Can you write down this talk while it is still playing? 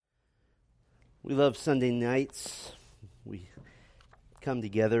We love Sunday nights. We come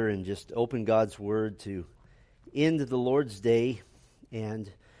together and just open God's Word to end the Lord's Day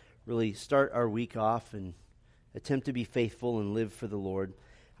and really start our week off and attempt to be faithful and live for the Lord.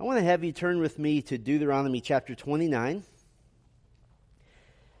 I want to have you turn with me to Deuteronomy chapter 29.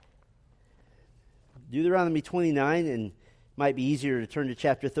 Deuteronomy 29, and it might be easier to turn to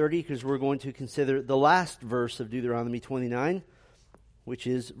chapter 30 because we're going to consider the last verse of Deuteronomy 29, which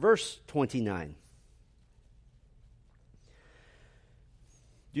is verse 29.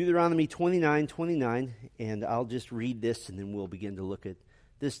 Deuteronomy 29:29, and I'll just read this and then we'll begin to look at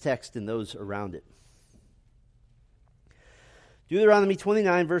this text and those around it. Deuteronomy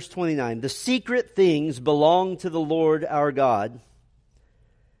 29, verse 29. The secret things belong to the Lord our God,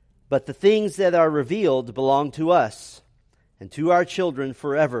 but the things that are revealed belong to us and to our children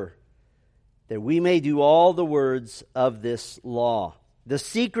forever, that we may do all the words of this law. The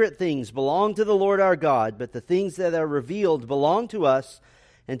secret things belong to the Lord our God, but the things that are revealed belong to us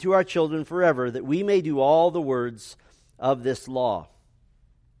and to our children forever, that we may do all the words of this law.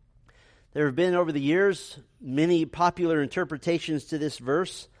 There have been, over the years, many popular interpretations to this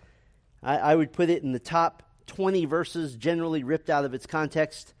verse. I would put it in the top 20 verses generally ripped out of its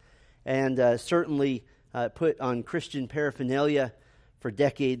context, and certainly put on Christian paraphernalia for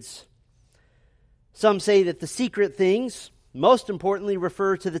decades. Some say that the secret things, most importantly,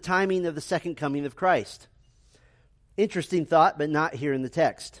 refer to the timing of the second coming of Christ. Interesting thought, but not here in the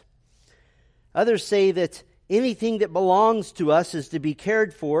text. Others say that anything that belongs to us is to be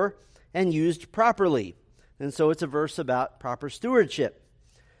cared for and used properly. And so it's a verse about proper stewardship.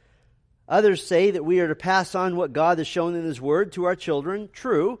 Others say that we are to pass on what God has shown in His Word to our children.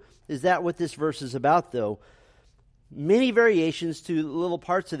 True. Is that what this verse is about, though? Many variations to little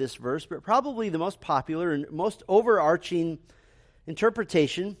parts of this verse, but probably the most popular and most overarching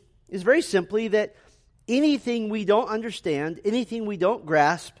interpretation is very simply that anything we don't understand, anything we don't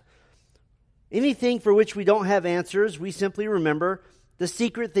grasp, anything for which we don't have answers, we simply remember the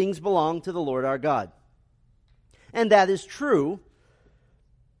secret things belong to the Lord our God. And that is true.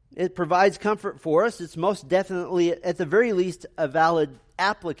 It provides comfort for us. It's most definitely, at the very least, a valid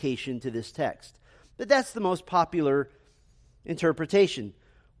application to this text. But that's the most popular interpretation.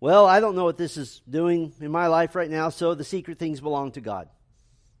 Well, I don't know what this is doing in my life right now, so the secret things belong to God.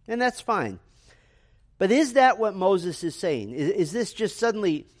 And that's fine. But is that what Moses is saying? Is this just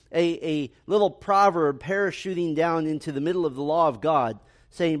suddenly a little proverb parachuting down into the middle of the law of God,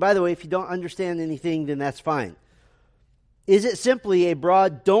 saying, by the way, if you don't understand anything, then that's fine? Is it simply a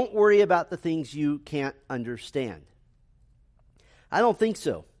broad, don't worry about the things you can't understand? I don't think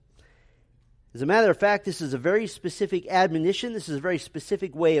so. As a matter of fact, this is a very specific admonition. This is a very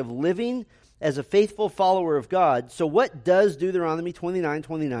specific way of living as a faithful follower of God. So what does Deuteronomy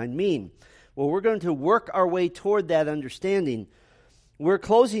 29:29 mean? Well, we're going to work our way toward that understanding. We're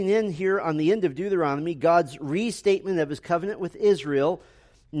closing in here on the end of Deuteronomy, God's restatement of His covenant with Israel,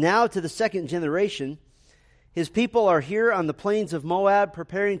 now to the second generation. His people are here on the plains of Moab,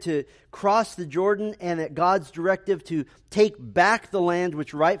 preparing to cross the Jordan, and at God's directive to take back the land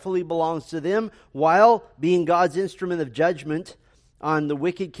which rightfully belongs to them, while being God's instrument of judgment on the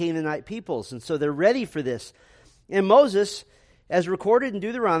wicked Canaanite peoples. And so they're ready for this. And Moses, as recorded in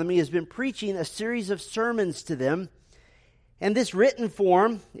Deuteronomy, has been preaching a series of sermons to them. And this written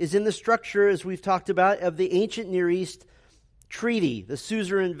form is in the structure, as we've talked about, of the ancient Near East treaty, the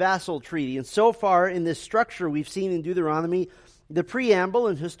suzerain vassal treaty. And so far in this structure we've seen in Deuteronomy, the preamble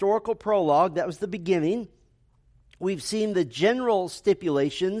and historical prologue, that was the beginning. We've seen the general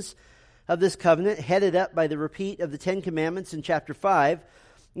stipulations of this covenant headed up by the repeat of the Ten Commandments in chapter 5.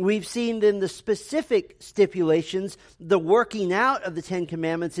 We've seen then the specific stipulations, the working out of the Ten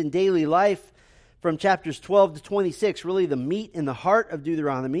Commandments in daily life from chapters 12 to 26, really the meat and the heart of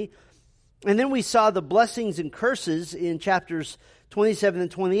Deuteronomy. And then we saw the blessings and curses in chapters 27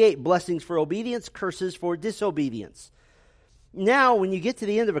 and 28. Blessings for obedience, curses for disobedience. Now, when you get to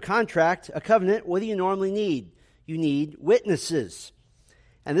the end of a contract, a covenant, what do you normally need? You need witnesses.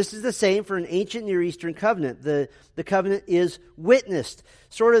 And this is the same for an ancient Near Eastern covenant. The covenant is witnessed,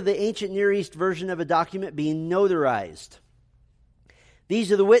 sort of the ancient Near East version of a document being notarized.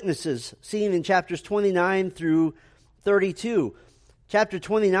 These are the witnesses seen in chapters 29 through 32. Chapter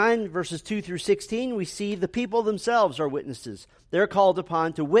 29, verses 2 through 16, we see the people themselves are witnesses. They're called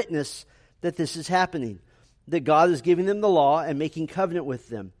upon to witness that this is happening, that God is giving them the law and making covenant with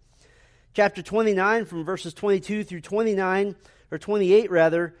them. Chapter 29, from verses 22 through 29, or 28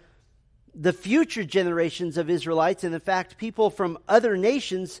 rather, the future generations of Israelites, and in fact people from other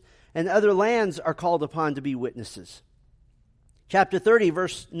nations and other lands, are called upon to be witnesses. Chapter 30,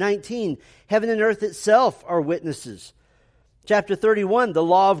 verse 19, heaven and earth itself are witnesses. Chapter 31, the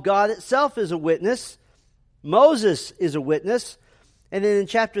law of God itself is a witness. Moses is a witness. And then in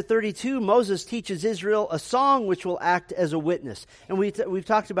chapter 32, Moses teaches Israel a song which will act as a witness. And we've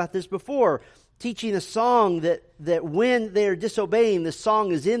talked about this before, teaching a song that when they're disobeying, the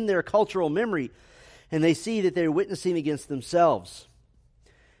song is in their cultural memory, and they see that they're witnessing against themselves.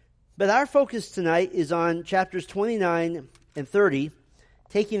 But our focus tonight is on chapters 29 and 30,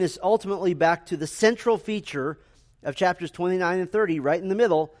 taking this ultimately back to the central feature of chapters 29 and 30, right in the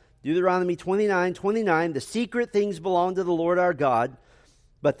middle, Deuteronomy 29:29, the secret things belong to the Lord our God,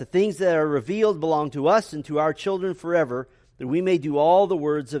 but the things that are revealed belong to us and to our children forever, that we may do all the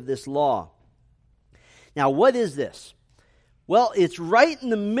words of this law. Now, what is this? Well, it's right in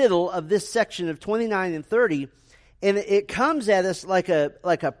the middle of this section of 29 and 30, and it comes at us like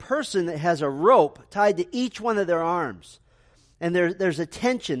a person that has a rope tied to each one of their arms. And there's a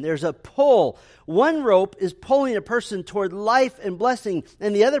tension, there's a pull. One rope is pulling a person toward life and blessing,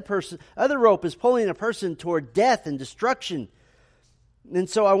 and the other rope is pulling a person toward death and destruction. And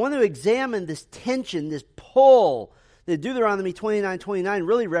so I want to examine this tension, this pull that Deuteronomy 29:29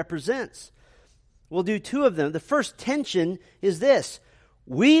 really represents. We'll do two of them. The first tension is this: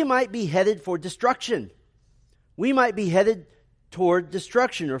 we might be headed for destruction. We might be headed toward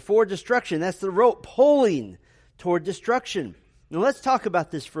destruction or for destruction. That's the rope pulling toward destruction. Now let's talk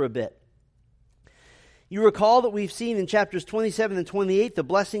about this for a bit. You recall that we've seen in chapters 27 and 28 the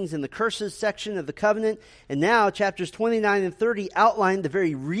blessings and the curses section of the covenant, and now chapters 29 and 30 outline the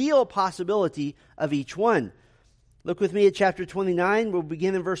very real possibility of each one. Look with me at chapter 29. We'll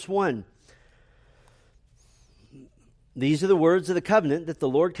begin in verse 1. These are the words of the covenant that the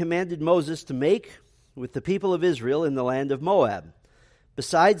Lord commanded Moses to make with the people of Israel in the land of Moab,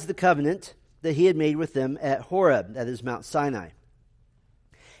 besides the covenant that he had made with them at Horeb, that is Mount Sinai.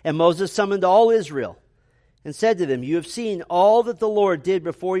 And Moses summoned all Israel and said to them, you have seen all that the Lord did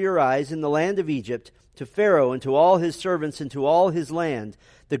before your eyes in the land of Egypt, to Pharaoh and to all his servants and to all his land,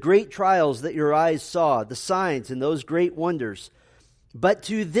 the great trials that your eyes saw, the signs and those great wonders. But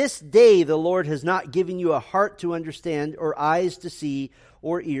to this day the Lord has not given you a heart to understand, or eyes to see,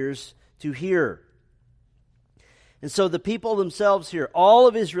 or ears to hear. And so the people themselves here, all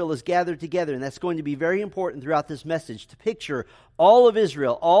of Israel is gathered together, and that's going to be very important throughout this message, to picture all of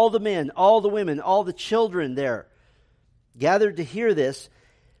Israel, all the men, all the women, all the children there, gathered to hear this.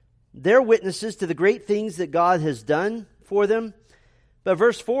 They're witnesses to the great things that God has done for them. But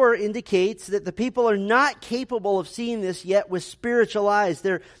verse 4 indicates that the people are not capable of seeing this yet with spiritual eyes.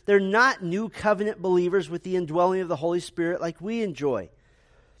 They're not new covenant believers with the indwelling of the Holy Spirit like we enjoy.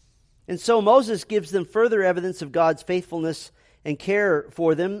 And so Moses gives them further evidence of God's faithfulness and care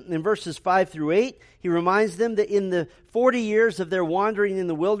for them. In verses 5 through 8, he reminds them that in the 40 years of their wandering in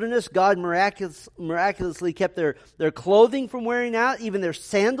the wilderness, God miraculously kept their clothing from wearing out. Even their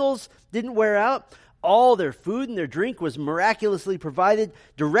sandals didn't wear out. All their food and their drink was miraculously provided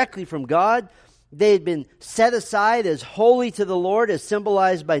directly from God. They had been set aside as holy to the Lord, as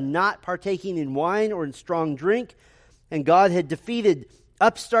symbolized by not partaking in wine or in strong drink. And God had defeated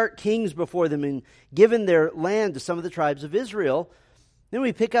upstart kings before them and given their land to some of the tribes of Israel. Then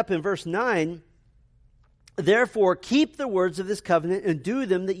we pick up in verse 9, therefore keep the words of this covenant and do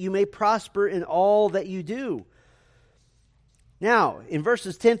them, that you may prosper in all that you do. Now, in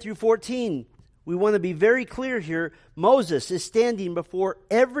verses 10 through 14, we want to be very clear here. Moses is standing before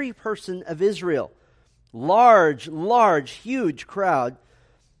every person of Israel. Large, huge crowd.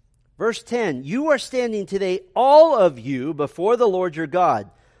 Verse 10, you are standing today, all of you, before the Lord your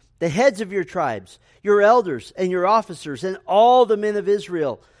God, the heads of your tribes, your elders and your officers, and all the men of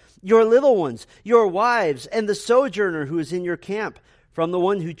Israel, your little ones, your wives, and the sojourner who is in your camp, from the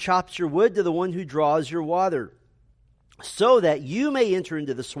one who chops your wood to the one who draws your water, so that you may enter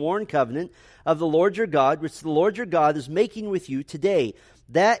into the sworn covenant of the Lord your God, which the Lord your God is making with you today,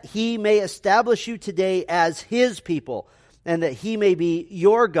 that he may establish you today as his people, and that he may be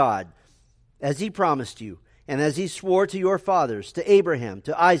your God, as he promised you, and as he swore to your fathers, to Abraham,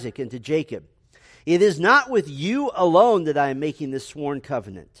 to Isaac, and to Jacob. It is not with you alone that I am making this sworn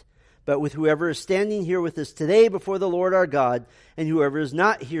covenant, but with whoever is standing here with us today before the Lord our God, and whoever is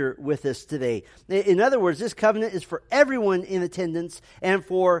not here with us today. In other words, this covenant is for everyone in attendance and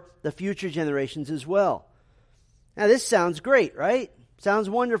for the future generations as well. Now this sounds great, right? Sounds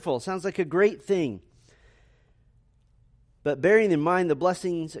wonderful. Sounds like a great thing. But bearing in mind the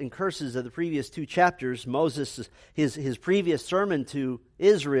blessings and curses of the previous two chapters, Moses, his previous sermon to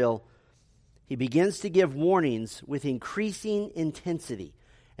Israel, he begins to give warnings with increasing intensity.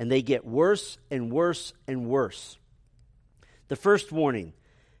 And they get worse and worse and worse. The first warning,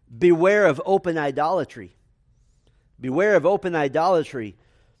 beware of open idolatry. Beware of open idolatry.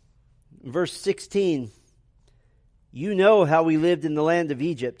 Verse 16, you know how we lived in the land of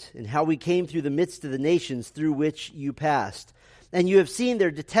Egypt, and how we came through the midst of the nations through which you passed. And you have seen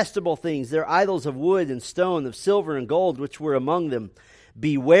their detestable things, their idols of wood and stone, of silver and gold, which were among them.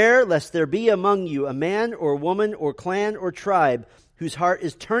 Beware lest there be among you a man or woman or clan or tribe whose heart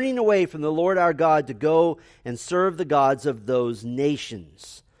is turning away from the Lord our God to go and serve the gods of those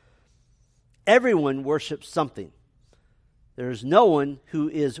nations. Everyone worships something. There's no one who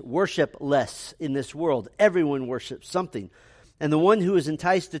is worshipless in this world. Everyone worships something. And the one who is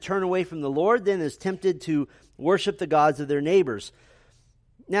enticed to turn away from the Lord then is tempted to worship the gods of their neighbors.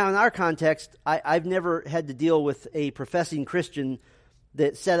 Now, in our context, I've never had to deal with a professing Christian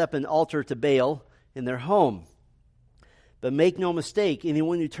that set up an altar to Baal in their home. But make no mistake,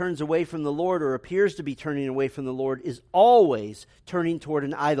 anyone who turns away from the Lord or appears to be turning away from the Lord is always turning toward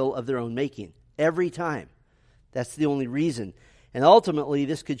an idol of their own making. Every time. That's the only reason. And ultimately,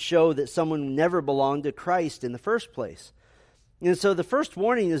 this could show that someone never belonged to Christ in the first place. And so the first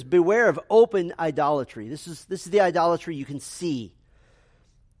warning is beware of open idolatry. This is the idolatry you can see.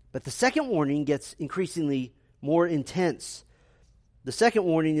 But the second warning gets increasingly more intense. The second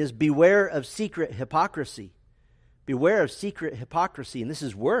warning is beware of secret hypocrisy. Beware of secret hypocrisy. And this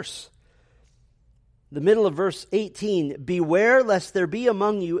is worse. The middle of verse 18, beware lest there be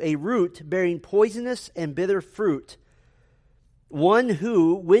among you a root bearing poisonous and bitter fruit, one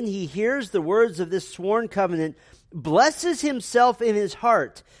who, when he hears the words of this sworn covenant, blesses himself in his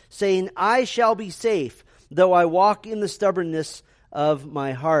heart, saying, I shall be safe, though I walk in the stubbornness of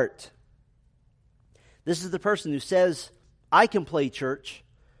my heart. This is the person who says, I can play church,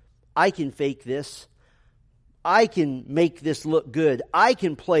 I can fake this, I can make this look good, I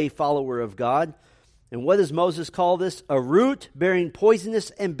can play follower of God. And what does Moses call this? A root bearing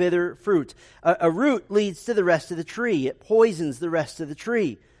poisonous and bitter fruit. A root leads to the rest of the tree. It poisons the rest of the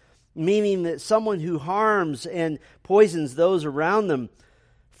tree. Meaning that someone who harms and poisons those around them,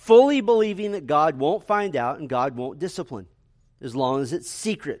 fully believing that God won't find out and God won't discipline, as long as it's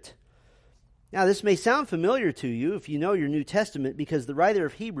secret. Now, this may sound familiar to you if you know your New Testament, because the writer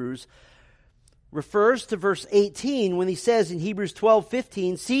of Hebrews refers to verse 18 when he says in Hebrews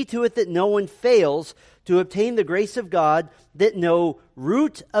 12:15, see to it that no one fails to obtain the grace of God, that no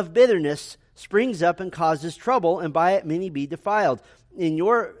root of bitterness springs up and causes trouble, and by it many be defiled. In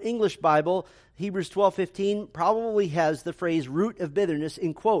your English Bible, Hebrews 12:15 probably has the phrase root of bitterness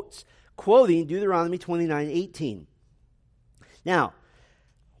in quotes, quoting Deuteronomy 29:18. Now,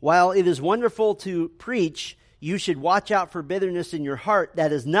 while it is wonderful to preach, you should watch out for bitterness in your heart,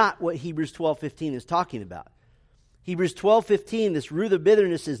 that is not what Hebrews 12:15 is talking about. Hebrews 12:15, this root of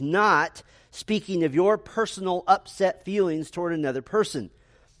bitterness, is not speaking of your personal upset feelings toward another person.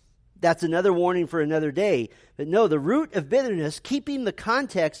 That's another warning for another day. But no, the root of bitterness, keeping the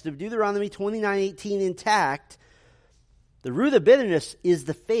context of Deuteronomy 29:18 intact, the root of bitterness is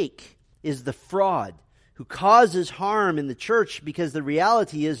the fake, is the fraud, who causes harm in the church because the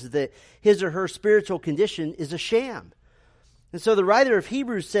reality is that his or her spiritual condition is a sham. And so the writer of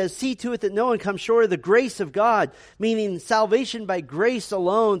Hebrews says, see to it that no one comes short of the grace of God, meaning salvation by grace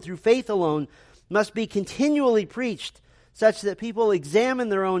alone, through faith alone, must be continually preached, such that people examine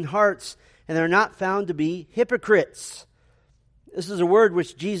their own hearts and are not found to be hypocrites. This is a word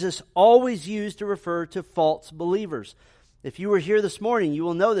which Jesus always used to refer to false believers. If you were here this morning, you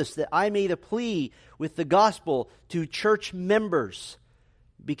will notice that I made a plea with the gospel to church members,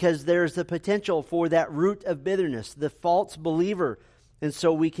 because there's the potential for that root of bitterness, the false believer. And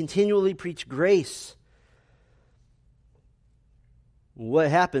so we continually preach grace.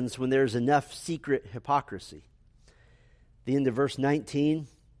 What happens when there's enough secret hypocrisy? The end of verse 19.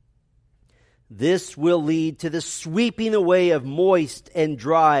 This will lead to the sweeping away of moist and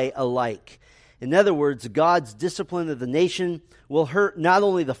dry alike. In other words, God's discipline of the nation will hurt not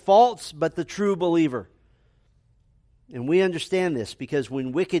only the false, but the true believer. And we understand this because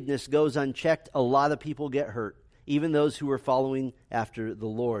when wickedness goes unchecked, a lot of people get hurt, even those who are following after the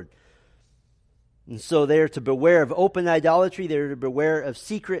Lord. And so they are to beware of open idolatry. They are to beware of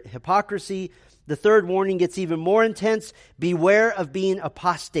secret hypocrisy. The third warning gets even more intense. Beware of being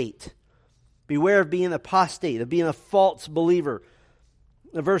apostate. Beware of being apostate, of being a false believer.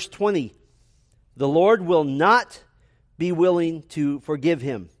 Verse 20. The Lord will not be willing to forgive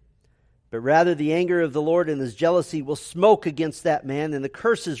him, but rather the anger of the Lord and his jealousy will smoke against that man, and the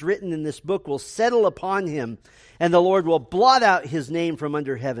curses written in this book will settle upon him, and the Lord will blot out his name from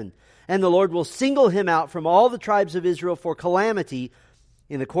under heaven, and the Lord will single him out from all the tribes of Israel for calamity,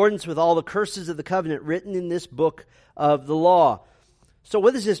 in accordance with all the curses of the covenant written in this book of the law. So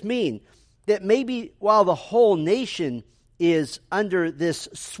what does this mean? That maybe while the whole nation is under this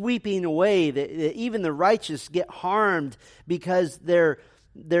sweeping away, that even the righteous get harmed because they're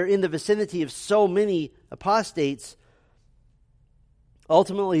in the vicinity of so many apostates,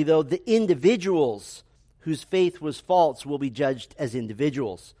 ultimately, though, the individuals whose faith was false will be judged as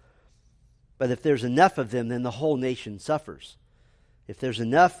individuals. But if there's enough of them, then the whole nation suffers. If there's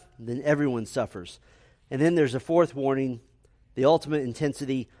enough, then everyone suffers. And then there's a fourth warning, the ultimate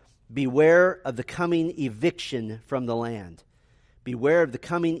intensity: beware of the coming eviction from the land. Beware of the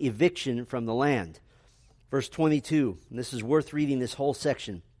coming eviction from the land. Verse 22, and this is worth reading this whole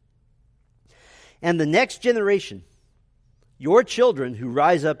section. And the next generation, your children who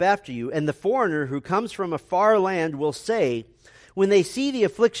rise up after you, and the foreigner who comes from a far land will say, when they see the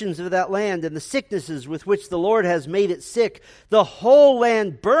afflictions of that land and the sicknesses with which the Lord has made it sick, the whole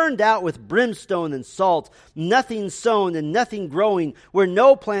land burned out with brimstone and salt, nothing sown and nothing growing, where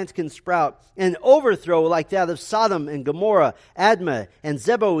no plant can sprout, an overthrow like that of Sodom and Gomorrah, Admah and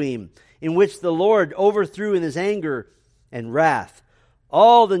Zeboim, in which the Lord overthrew in his anger and wrath.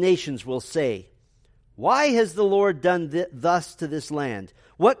 All the nations will say, why has the Lord done thus to this land?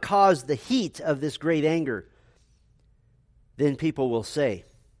 What caused the heat of this great anger? Then people will say,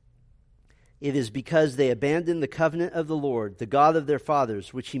 it is because they abandoned the covenant of the Lord, the God of their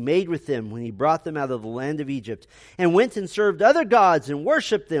fathers, which he made with them when he brought them out of the land of Egypt, and went and served other gods and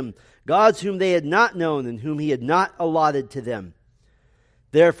worshipped them, gods whom they had not known and whom he had not allotted to them.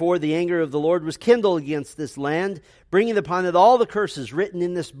 Therefore the anger of the Lord was kindled against this land, bringing upon it all the curses written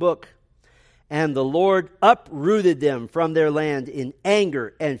in this book. And the Lord uprooted them from their land in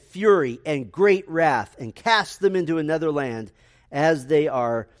anger and fury and great wrath, and cast them into another land, as they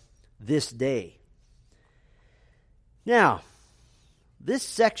are this day. Now, this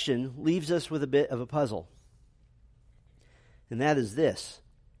section leaves us with a bit of a puzzle. And that is this: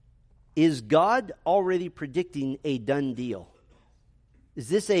 is God already predicting a done deal? Is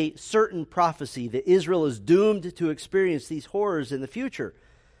this a certain prophecy that Israel is doomed to experience these horrors in the future?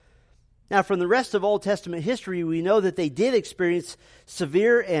 Now, from the rest of Old Testament history, we know that they did experience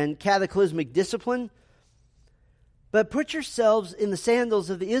severe and cataclysmic discipline. But put yourselves in the sandals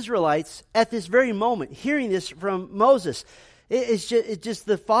of the Israelites at this very moment, hearing this from Moses. It's just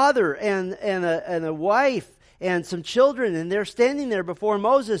the father and a wife and some children, and they're standing there before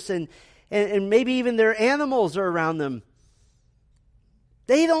Moses, and maybe even their animals are around them.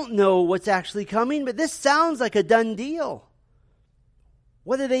 They don't know what's actually coming, but this sounds like a done deal.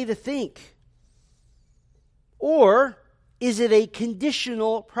 What are they to think? Or is it a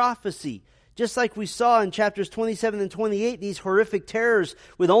conditional prophecy? Just like we saw in chapters 27 and 28, these horrific terrors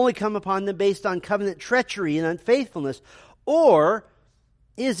would only come upon them based on covenant treachery and unfaithfulness. Or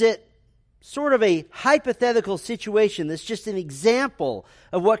is it sort of a hypothetical situation that's just an example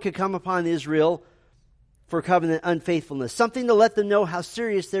of what could come upon Israel for covenant unfaithfulness? Something to let them know how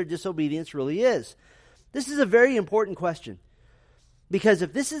serious their disobedience really is. This is a very important question. Because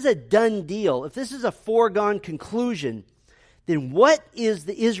if this is a done deal, if this is a foregone conclusion, then what is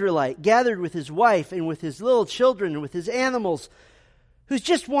the Israelite gathered with his wife and with his little children and with his animals, who's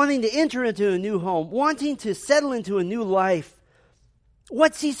just wanting to enter into a new home, wanting to settle into a new life?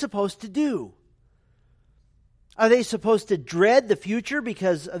 What's he supposed to do? Are they supposed to dread the future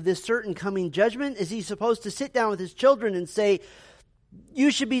because of this certain coming judgment? Is he supposed to sit down with his children and say,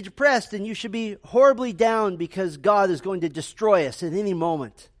 you should be depressed and you should be horribly down because God is going to destroy us at any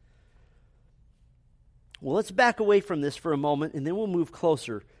moment? Well, let's back away from this for a moment, and then we'll move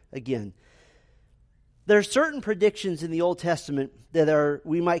closer again. There are certain predictions in the Old Testament that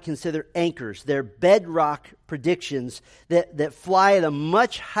we might consider anchors. They're bedrock predictions that fly at a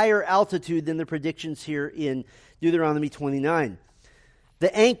much higher altitude than the predictions here in Deuteronomy 29.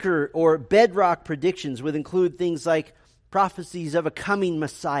 The anchor or bedrock predictions would include things like prophecies of a coming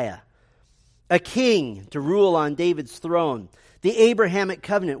Messiah, a king to rule on David's throne, the Abrahamic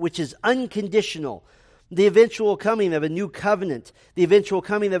covenant, which is unconditional, the eventual coming of a new covenant, the eventual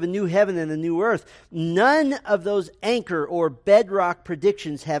coming of a new heaven and a new earth. None of those anchor or bedrock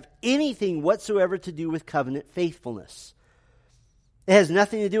predictions have anything whatsoever to do with covenant faithfulness. It has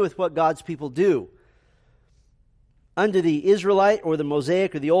nothing to do with what God's people do. Under the Israelite or the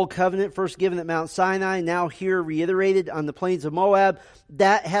Mosaic or the Old Covenant, first given at Mount Sinai, now here reiterated on the plains of Moab,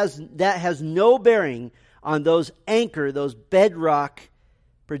 that has no bearing on those anchor, those bedrock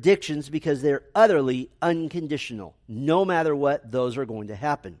predictions, because they're utterly unconditional. No matter what, those are going to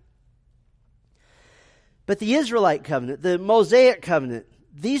happen. But the Israelite covenant, the Mosaic covenant,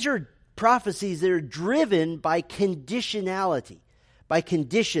 these are prophecies that are driven by conditionality, by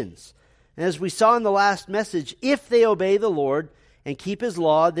conditions. And as we saw in the last message, if they obey the Lord and keep His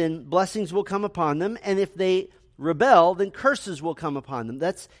law, then blessings will come upon them. And if they rebel, then curses will come upon them.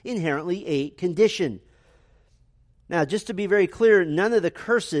 That's inherently a condition. Now, just to be very clear, none of the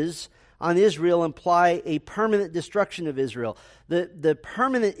curses on Israel imply a permanent destruction of Israel. The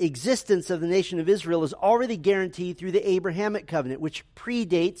permanent existence of the nation of Israel is already guaranteed through the Abrahamic covenant, which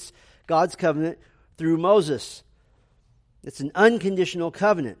predates God's covenant through Moses. It's an unconditional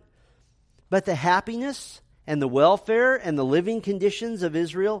covenant. But the happiness and the welfare and the living conditions of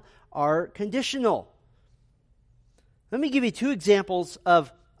Israel are conditional. Let me give you two examples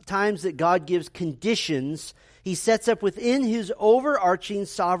of times that God gives conditions He sets up within His overarching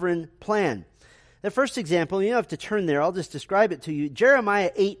sovereign plan. The first example, you don't have to turn there, I'll just describe it to you. Jeremiah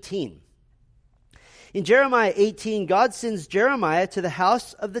 18. In Jeremiah 18, God sends Jeremiah to the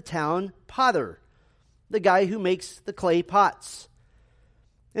house of the town potter, the guy who makes the clay pots.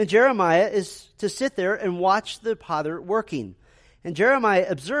 And Jeremiah is to sit there and watch the potter working. And Jeremiah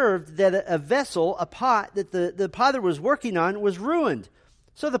observed that a vessel, a pot that the potter was working on was ruined.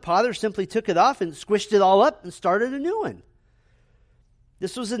 So the potter simply took it off and squished it all up and started a new one.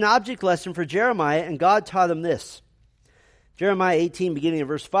 This was an object lesson for Jeremiah, and God taught him this. Jeremiah 18, beginning of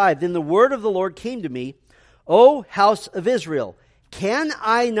verse 5, Then the word of the Lord came to me, O house of Israel, can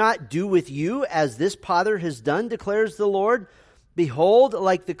I not do with you as this potter has done, declares the Lord? Behold,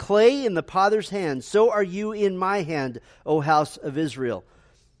 like the clay in the potter's hand, so are you in my hand, O house of Israel.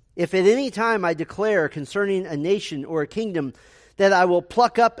 If at any time I declare concerning a nation or a kingdom that I will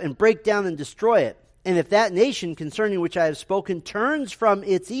pluck up and break down and destroy it, and if that nation concerning which I have spoken turns from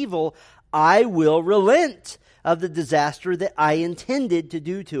its evil, I will relent of the disaster that I intended to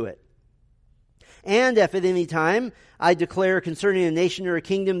do to it. And if at any time I declare concerning a nation or a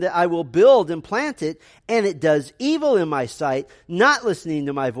kingdom that I will build and plant it, and it does evil in my sight, not listening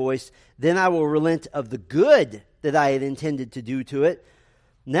to my voice, then I will relent of the good that I had intended to do to it.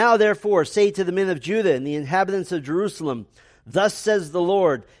 Now therefore say to the men of Judah and the inhabitants of Jerusalem, Thus says the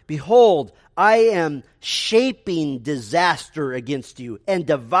Lord, Behold, I am shaping disaster against you and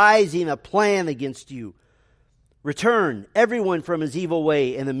devising a plan against you. Return, everyone from his evil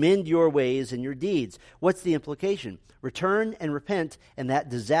way, and amend your ways and your deeds. What's the implication? Return and repent, and that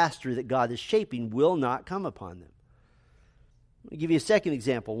disaster that God is shaping will not come upon them. I'll give you a second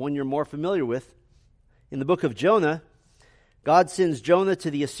example, one you're more familiar with. In the book of Jonah, God sends Jonah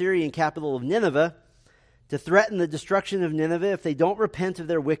to the Assyrian capital of Nineveh to threaten the destruction of Nineveh if they don't repent of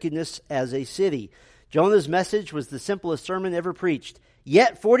their wickedness as a city. Jonah's message was the simplest sermon ever preached.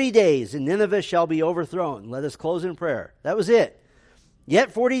 Yet 40 days and Nineveh shall be overthrown. Let us close in prayer. That was it.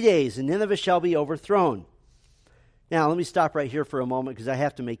 Yet 40 days and Nineveh shall be overthrown. Now, let me stop right here for a moment because I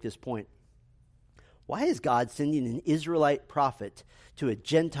have to make this point. Why is God sending an Israelite prophet to a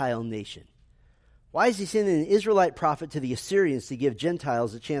Gentile nation? Why is He sending an Israelite prophet to the Assyrians to give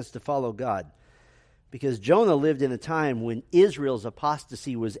Gentiles a chance to follow God? Because Jonah lived in a time when Israel's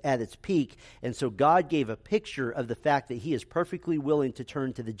apostasy was at its peak, and so God gave a picture of the fact that He is perfectly willing to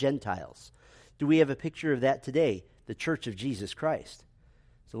turn to the Gentiles. Do we have a picture of that today? The Church of Jesus Christ.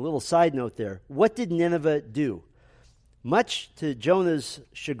 It's a little side note there. What did Nineveh do? Much to Jonah's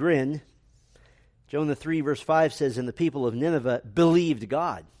chagrin, Jonah 3 verse 5 says, And the people of Nineveh believed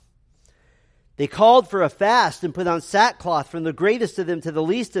God. They called for a fast and put on sackcloth from the greatest of them to the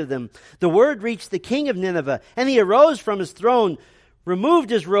least of them. The word reached the king of Nineveh, and he arose from his throne, removed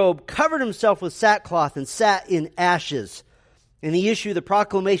his robe, covered himself with sackcloth, and sat in ashes. And he issued a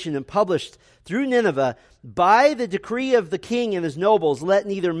proclamation and published through Nineveh, By the decree of the king and his nobles, let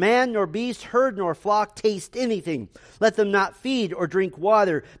neither man nor beast, herd nor flock taste anything. Let them not feed or drink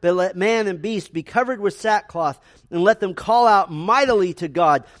water, but let man and beast be covered with sackcloth, and let them call out mightily to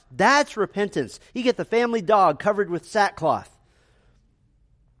God. That's repentance. You get the family dog covered with sackcloth.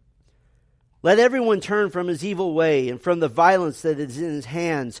 Let everyone turn from his evil way and from the violence that is in his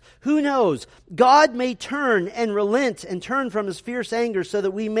hands. Who knows? God may turn and relent and turn from His fierce anger so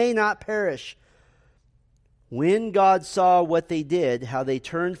that we may not perish. When God saw what they did, how they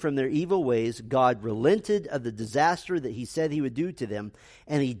turned from their evil ways, God relented of the disaster that He said He would do to them,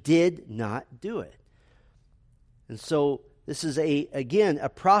 and He did not do it. And so this is, again, a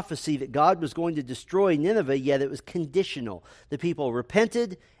prophecy that God was going to destroy Nineveh, yet it was conditional. The people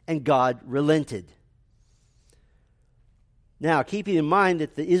repented, and God relented. Now, keeping in mind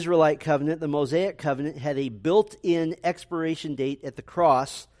that the Israelite covenant, the Mosaic covenant, had a built-in expiration date at the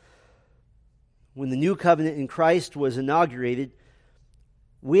cross, when the new covenant in Christ was inaugurated,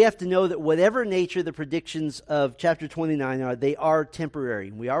 we have to know that whatever nature the predictions of chapter 29 are, they are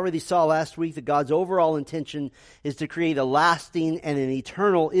temporary. We already saw last week that God's overall intention is to create a lasting and an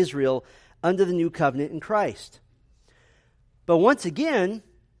eternal Israel under the new covenant in Christ. But once again,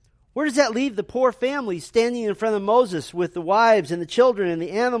 where does that leave the poor families standing in front of Moses with the wives and the children and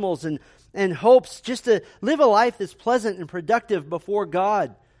the animals and hopes just to live a life that's pleasant and productive before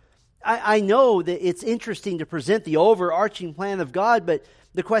God? I know that it's interesting to present the overarching plan of God, but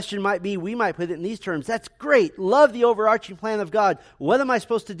the question might be, we might put it in these terms: that's great, love the overarching plan of God. What am I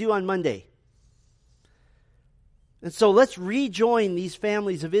supposed to do on Monday? And so let's rejoin these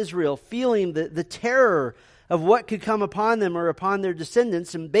families of Israel, feeling the terror of what could come upon them or upon their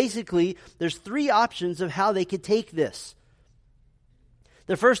descendants. And basically, there's three options of how they could take this.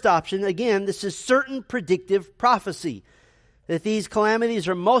 The first option, again, this is certain predictive prophecy, that these calamities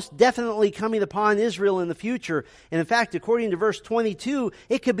are most definitely coming upon Israel in the future. And in fact, according to verse 22,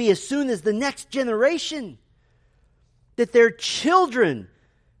 it could be as soon as the next generation, that their children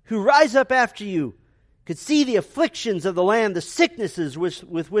who rise up after you could see the afflictions of the land, the sicknesses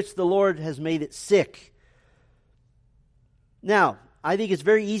with which the Lord has made it sick. Now, I think it's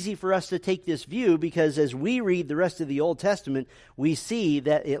very easy for us to take this view, because as we read the rest of the Old Testament, we see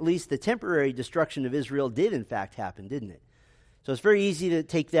that at least the temporary destruction of Israel did in fact happen, didn't it? So it's very easy to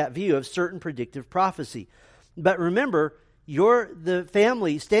take that view of certain predictive prophecy. But remember, you're the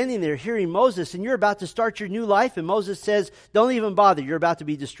family standing there hearing Moses, and you're about to start your new life, and Moses says, don't even bother, you're about to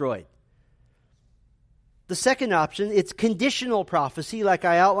be destroyed. The second option, it's conditional prophecy, like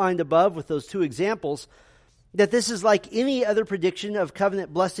I outlined above with those two examples, that this is like any other prediction of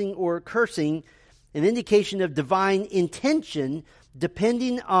covenant blessing or cursing, an indication of divine intention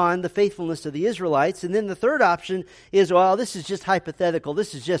depending on the faithfulness of the Israelites. And then the third option is, well, this is just hypothetical.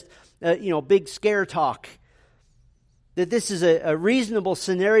 This is just, big scare talk. That this is a reasonable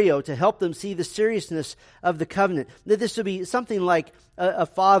scenario to help them see the seriousness of the covenant. That this would be something like a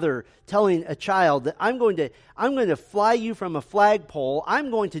father telling a child that I'm going to fly you from a flagpole.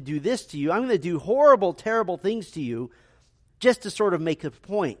 I'm going to do this to you. I'm going to do horrible, terrible things to you, just to sort of make a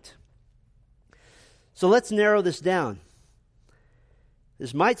point. So let's narrow this down.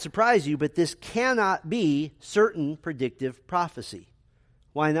 This might surprise you, but this cannot be certain predictive prophecy.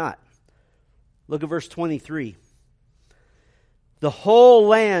 Why not? Look at verse 23. The whole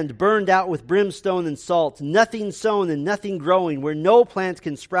land burned out with brimstone and salt, nothing sown and nothing growing, where no plant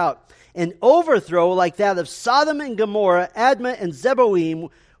can sprout. An overthrow like that of Sodom and Gomorrah, Admah and Zeboim,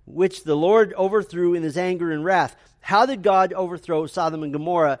 which the Lord overthrew in his anger and wrath. How did God overthrow Sodom and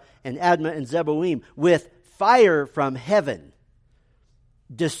Gomorrah and Admah and Zeboim? With fire from heaven,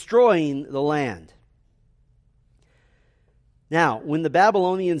 destroying the land. Now, when the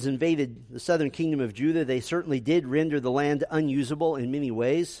Babylonians invaded the southern kingdom of Judah, they certainly did render the land unusable in many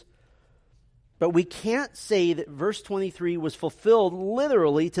ways. But we can't say that verse 23 was fulfilled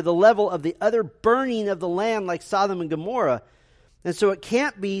literally to the level of the utter burning of the land like Sodom and Gomorrah. And so it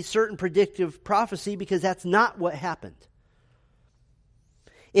can't be certain predictive prophecy, because that's not what happened.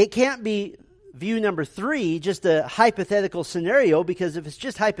 It can't be view number 3, just a hypothetical scenario, because if it's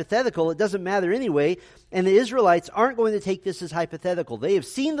just hypothetical, it doesn't matter anyway, and the Israelites aren't going to take this as hypothetical. They have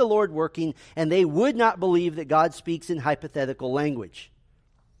seen the Lord working, and they would not believe that God speaks in hypothetical language.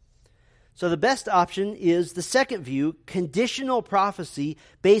 So the best option is the second view, conditional prophecy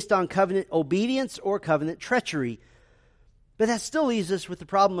based on covenant obedience or covenant treachery. But that still leaves us with the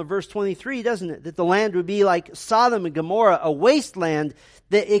problem of verse 23, doesn't it? That the land would be like Sodom and Gomorrah, a wasteland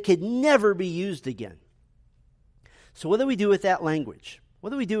that it could never be used again. So what do we do with that language?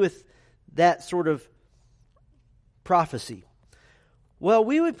 What do we do with that sort of prophecy? Well,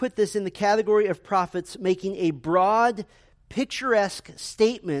 we would put this in the category of prophets making a broad, picturesque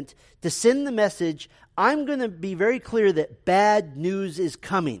statement to send the message, I'm going to be very clear that bad news is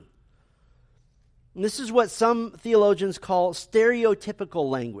coming. And this is what some theologians call stereotypical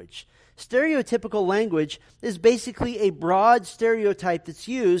language. Stereotypical language is basically a broad stereotype that's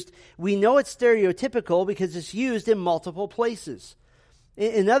used. We know it's stereotypical because it's used in multiple places.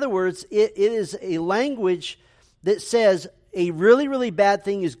 In other words, it is a language that says a really, really bad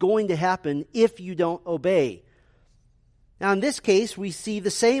thing is going to happen if you don't obey. Now, in this case, we see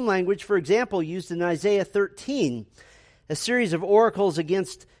the same language, for example, used in Isaiah 13, a series of oracles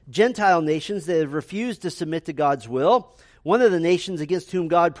against Gentile nations that have refused to submit to God's will. One of the nations against whom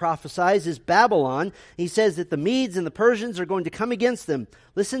God prophesies is Babylon. He says that the Medes and the Persians are going to come against them.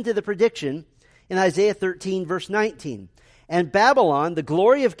 Listen to the prediction in Isaiah 13, verse 19. And Babylon, the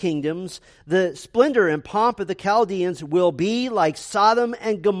glory of kingdoms, the splendor and pomp of the Chaldeans, will be like Sodom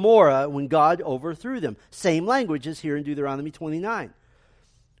and Gomorrah when God overthrew them. Same language as here in Deuteronomy 29.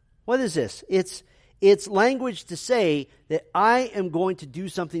 What is this? It's language to say that I am going to do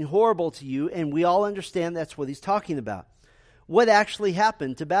something horrible to you, and we all understand that's what he's talking about. What actually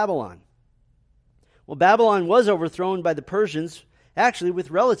happened to Babylon? Well, Babylon was overthrown by the Persians, actually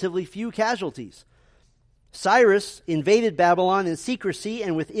with relatively few casualties. Cyrus invaded Babylon in secrecy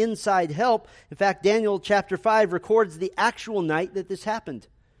and with inside help. In fact, Daniel chapter 5 records the actual night that this happened.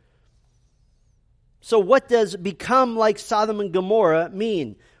 So what does become like Sodom and Gomorrah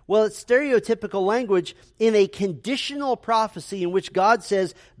mean? Well, it's stereotypical language in a conditional prophecy in which God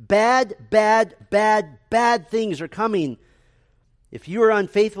says, bad things are coming if you are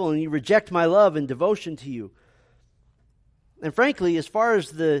unfaithful and you reject my love and devotion to you. And frankly, as far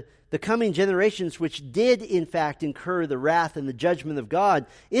as the coming generations which did in fact incur the wrath and the judgment of God,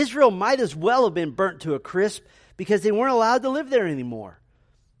 Israel might as well have been burnt to a crisp because they weren't allowed to live there anymore.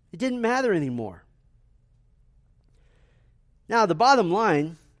 It didn't matter anymore. Now, the bottom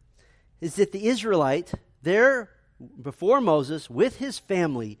line is that the Israelite, there before Moses, with his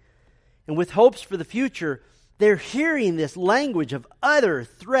family, and with hopes for the future, they're hearing this language of utter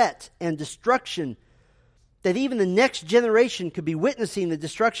threat and destruction, that even the next generation could be witnessing the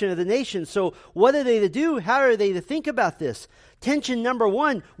destruction of the nation. So what are they to do? How are they to think about this? Tension number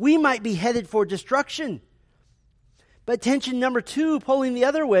one, we might be headed for destruction. But tension number two, pulling the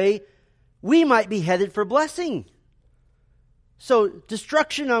other way, we might be headed for blessing. So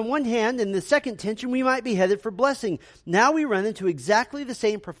destruction on one hand, and the second tension, we might be headed for blessing. Now we run into exactly the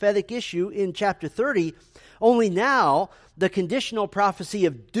same prophetic issue in chapter 30, only now the conditional prophecy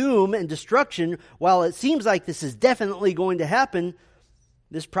of doom and destruction, while it seems like this is definitely going to happen,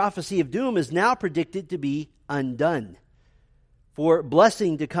 this prophecy of doom is now predicted to be undone, for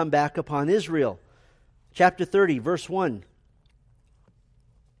blessing to come back upon Israel. Chapter 30, verse 1.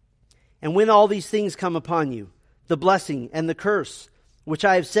 And when all these things come upon you, the blessing and the curse, which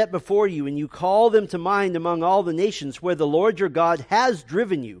I have set before you, and you call them to mind among all the nations where the Lord your God has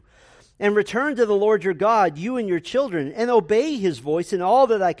driven you, and return to the Lord your God, you and your children, and obey his voice in all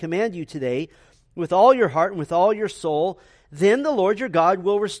that I command you today, with all your heart and with all your soul, then the Lord your God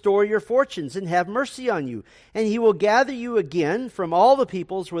will restore your fortunes and have mercy on you, and he will gather you again from all the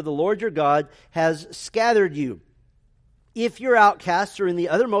peoples where the Lord your God has scattered you. If your outcasts are in the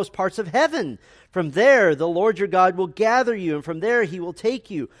uttermost parts of heaven, from there the Lord your God will gather you, and from there he will take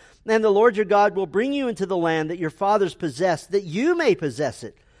you. And the Lord your God will bring you into the land that your fathers possessed, that you may possess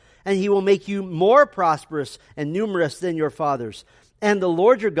it. And he will make you more prosperous and numerous than your fathers. And the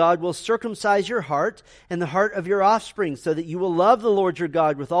Lord your God will circumcise your heart and the heart of your offspring, so that you will love the Lord your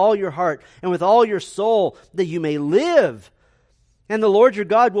God with all your heart and with all your soul, that you may live. And the Lord your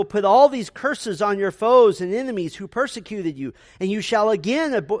God will put all these curses on your foes and enemies who persecuted you. And you shall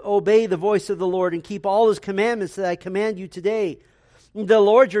again obey the voice of the Lord and keep all his commandments that I command you today. The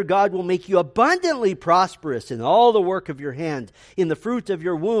Lord your God will make you abundantly prosperous in all the work of your hand, in the fruit of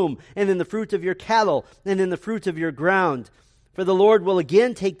your womb, and in the fruit of your cattle, and in the fruit of your ground. For the Lord will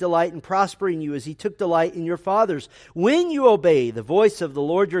again take delight in prospering you as he took delight in your fathers, when you obey the voice of the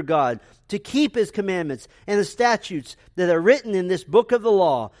Lord your God, to keep his commandments and the statutes that are written in this book of the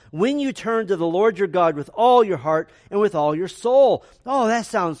law, when you turn to the Lord your God with all your heart and with all your soul. Oh, that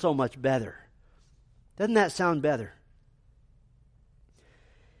sounds so much better. Doesn't that sound better?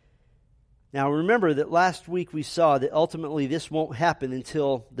 Now remember that last week we saw that ultimately this won't happen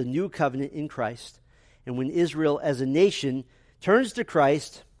until the new covenant in Christ, and when Israel as a nation turns to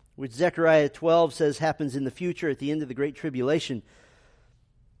Christ, which Zechariah 12 says happens in the future at the end of the Great Tribulation.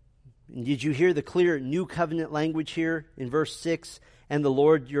 And did you hear the clear new covenant language here in verse 6? And the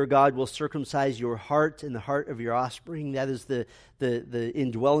Lord your God will circumcise your heart and the heart of your offspring. That is the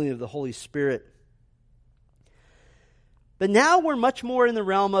indwelling of the Holy Spirit. But now we're much more in the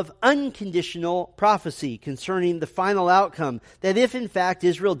realm of unconditional prophecy concerning the final outcome, that if in fact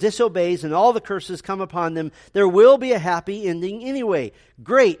Israel disobeys and all the curses come upon them, there will be a happy ending anyway.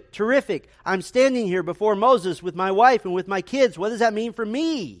 Great, terrific. I'm standing here before Moses with my wife and with my kids. What does that mean for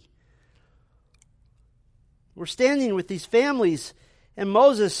me? We're standing with these families, and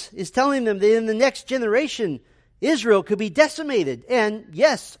Moses is telling them that in the next generation, Israel could be decimated. And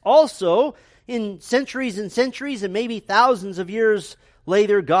yes, also, in centuries and centuries and maybe thousands of years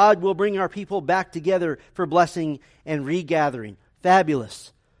later, God will bring our people back together for blessing and regathering.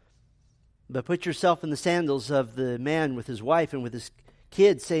 Fabulous. But put yourself in the sandals of the man with his wife and with his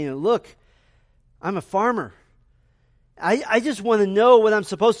kids saying, look, I'm a farmer. I just want to know what I'm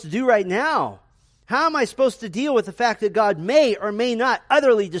supposed to do right now. How am I supposed to deal with the fact that God may or may not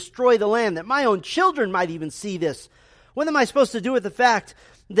utterly destroy the land, that my own children might even see this? What am I supposed to do with the fact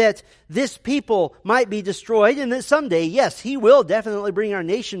that this people might be destroyed, and that someday, yes, He will definitely bring our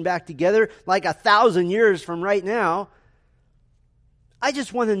nation back together like 1,000 years from right now. I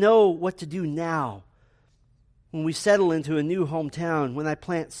just want to know what to do now when we settle into a new hometown, when I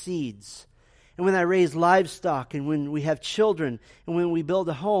plant seeds, and when I raise livestock, and when we have children, and when we build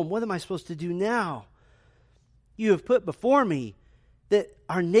a home. What am I supposed to do now? You have put before me that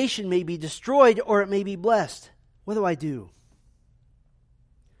our nation may be destroyed or it may be blessed. What do I do?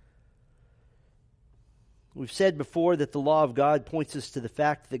 We've said before that the law of God points us to the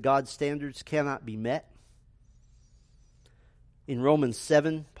fact that God's standards cannot be met. In Romans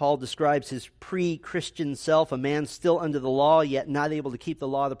 7, Paul describes his pre-Christian self, a man still under the law, yet not able to keep the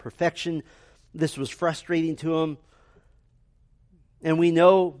law to perfection. This was frustrating to him. And we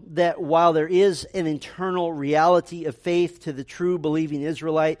know that while there is an internal reality of faith to the true believing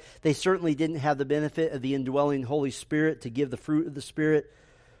Israelite, they certainly didn't have the benefit of the indwelling Holy Spirit to give the fruit of the Spirit.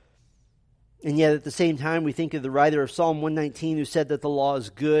 And yet at the same time, we think of the writer of Psalm 119 who said that the law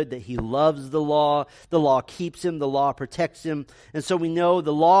is good, that he loves the law keeps him, the law protects him. And so we know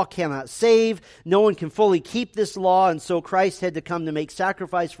the law cannot save, no one can fully keep this law, and so Christ had to come to make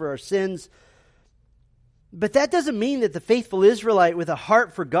sacrifice for our sins. But that doesn't mean that the faithful Israelite with a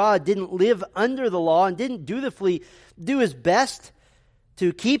heart for God didn't live under the law and didn't dutifully do his best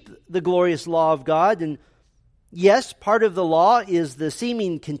to keep the glorious law of God. And yes, part of the law is the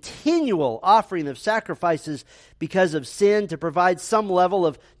seeming continual offering of sacrifices because of sin to provide some level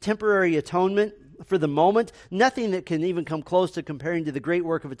of temporary atonement for the moment. Nothing that can even come close to comparing to the great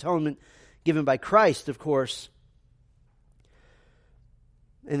work of atonement given by Christ, of course.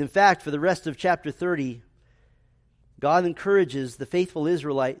 And in fact, for the rest of chapter 30, God encourages the faithful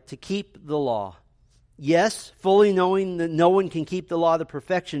Israelite to keep the law. Yes, fully knowing that no one can keep the law to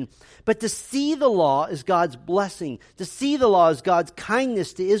perfection, but to see the law as God's blessing, to see the law as God's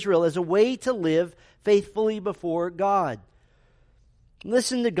kindness to Israel as a way to live faithfully before God.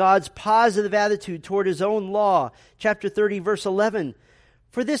 Listen to God's positive attitude toward His own law. Chapter 30, verse 11.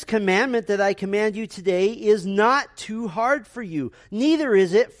 For this commandment that I command you today is not too hard for you, neither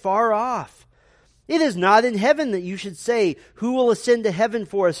is it far off. It is not in heaven that you should say, who will ascend to heaven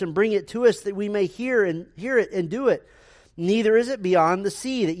for us and bring it to us that we may hear it and do it? Neither is it beyond the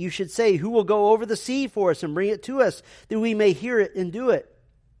sea that you should say, who will go over the sea for us and bring it to us that we may hear it and do it?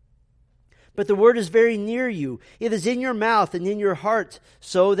 But the word is very near you. It is in your mouth and in your heart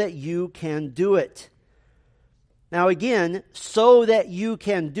so that you can do it. Now again, so that you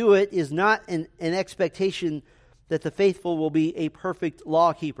can do it is not an expectation that the faithful will be a perfect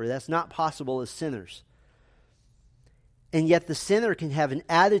law keeper. That's not possible as sinners. And yet the sinner can have an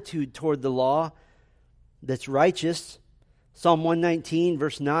attitude toward the law that's righteous. Psalm 119,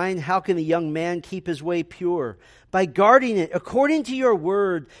 verse 9, how can a young man keep his way pure? By guarding it according to your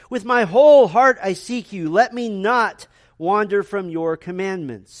word. With my whole heart I seek you. Let me not wander from your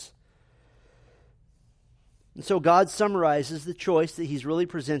commandments. And so God summarizes the choice that He's really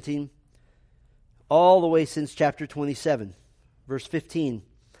presenting all the way since chapter 27, verse 15.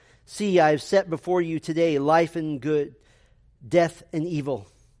 See, I have set before you today life and good, death and evil.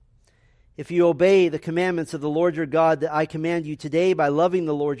 If you obey the commandments of the Lord your God that I command you today by loving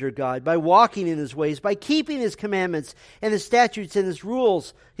the Lord your God, by walking in His ways, by keeping His commandments and His statutes and His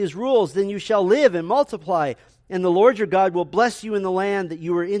rules, then you shall live and multiply, and the Lord your God will bless you in the land that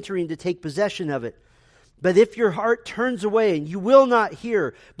you are entering to take possession of it. But if your heart turns away and you will not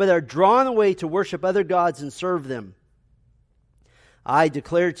hear, but are drawn away to worship other gods and serve them, I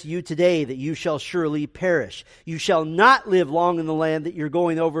declare to you today that you shall surely perish. You shall not live long in the land that you're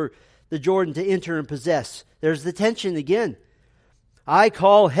going over the Jordan to enter and possess. There's the tension again. I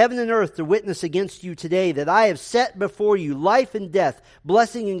call heaven and earth to witness against you today that I have set before you life and death,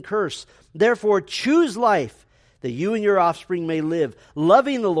 blessing and curse. Therefore choose life, that you and your offspring may live,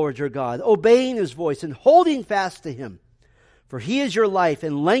 loving the Lord your God, obeying His voice, and holding fast to Him. For He is your life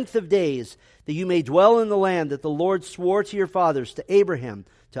and length of days, that you may dwell in the land that the Lord swore to your fathers, to Abraham,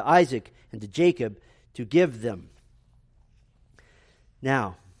 to Isaac, and to Jacob, to give them.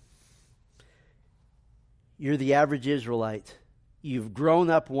 Now, you're the average Israelite. You've grown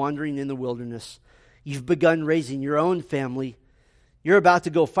up wandering in the wilderness. You've begun raising your own family. You're about to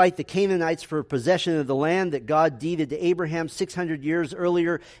go fight the Canaanites for possession of the land that God deeded to Abraham 600 years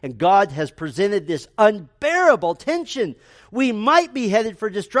earlier, and God has presented this unbearable tension. We might be headed for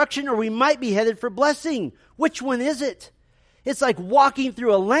destruction, or we might be headed for blessing. Which one is it? It's like walking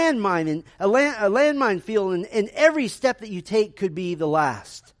through a landmine and a landmine field, and every step that you take could be the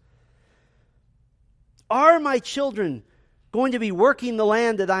last. Are my children going to be working the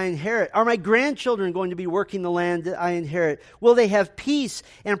land that I inherit? Are my grandchildren going to be working the land that I inherit? Will they have peace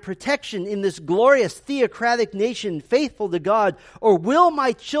and protection in this glorious theocratic nation faithful to God? Or will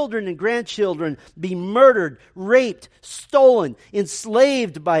my children and grandchildren be murdered, raped, stolen,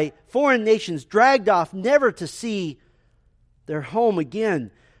 enslaved by foreign nations, dragged off never to see their home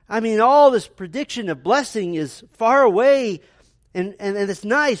again? I mean, all this prediction of blessing is far away and it's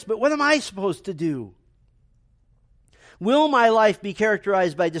nice, but what am I supposed to do? Will my life be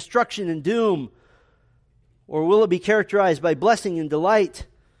characterized by destruction and doom? Or will it be characterized by blessing and delight?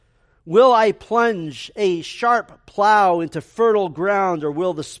 Will I plunge a sharp plow into fertile ground, or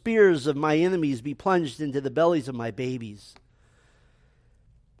will the spears of my enemies be plunged into the bellies of my babies?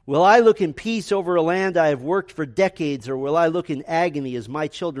 Will I look in peace over a land I have worked for decades, or will I look in agony as my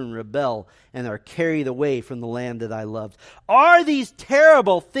children rebel and are carried away from the land that I loved? Are these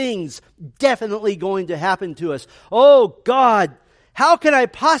terrible things definitely going to happen to us? Oh God, how can I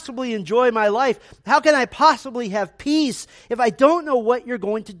possibly enjoy my life? How can I possibly have peace if I don't know what you're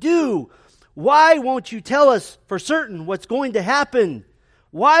going to do? Why won't you tell us for certain what's going to happen?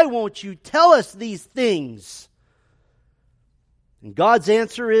 Why won't you tell us these things? And God's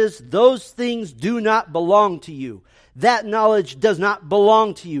answer is, those things do not belong to you. That knowledge does not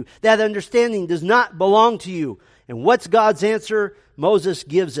belong to you. That understanding does not belong to you. And what's God's answer? Moses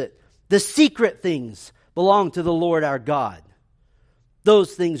gives it. The secret things belong to the Lord our God.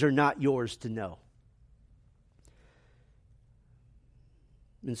 Those things are not yours to know.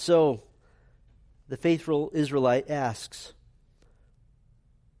 And so, the faithful Israelite asks,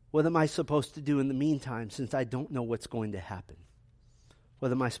 what am I supposed to do in the meantime, since I don't know what's going to happen?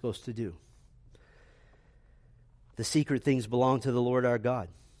 What am I supposed to do? The secret things belong to the Lord our God.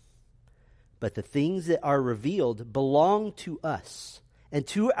 But the things that are revealed belong to us and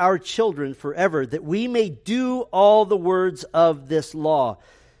to our children forever, that we may do all the words of this law.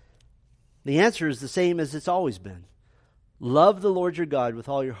 The answer is the same as it's always been. Love the Lord your God with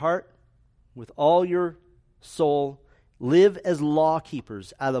all your heart, with all your soul. Live as law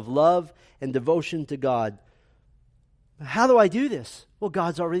keepers out of love and devotion to God. How do I do this? Well,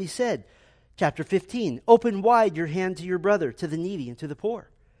 God's already said. Chapter 15, open wide your hand to your brother, to the needy and to the poor.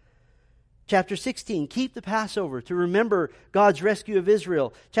 Chapter 16, keep the Passover to remember God's rescue of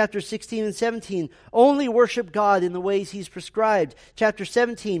Israel. Chapter 16 and 17, only worship God in the ways He's prescribed. Chapter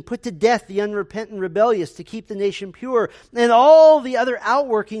 17, put to death the unrepentant rebellious to keep the nation pure. And all the other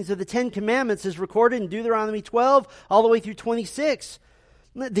outworkings of the Ten Commandments is recorded in Deuteronomy 12 all the way through 26.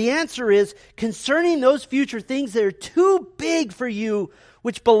 The answer is, concerning those future things that are too big for you,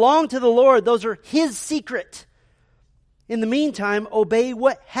 which belong to the Lord, those are His secret. In the meantime, obey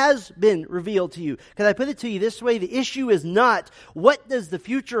what has been revealed to you. Can I put it to you this way? The issue is not what does the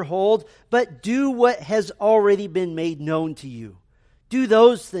future hold, but do what has already been made known to you. Do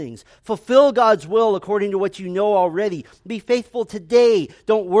those things. Fulfill God's will according to what you know already. Be faithful today.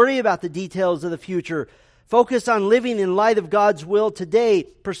 Don't worry about the details of the future. Focus on living in light of God's will today.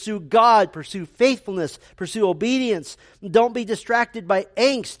 Pursue God, pursue faithfulness, pursue obedience. Don't be distracted by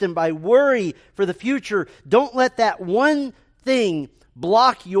angst and by worry for the future. Don't let that one thing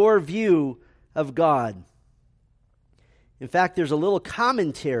block your view of God. In fact, there's a little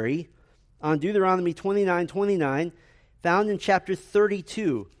commentary on Deuteronomy 29:29 found in chapter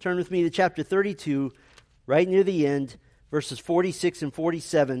 32. Turn with me to chapter 32, right near the end, verses 46 and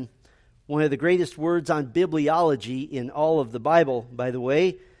 47. One of the greatest words on bibliology in all of the Bible, by the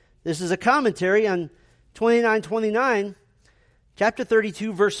way. This is a commentary on 29:29, chapter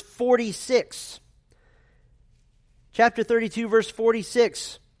 32, verse 46. Chapter 32, verse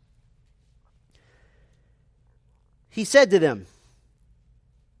 46. He said to them,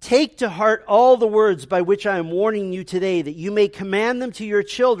 take to heart all the words by which I am warning you today, that you may command them to your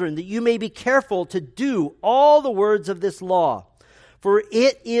children, that you may be careful to do all the words of this law. For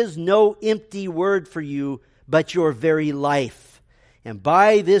it is no empty word for you, but your very life. And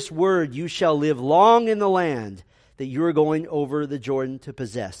by this word you shall live long in the land that you are going over the Jordan to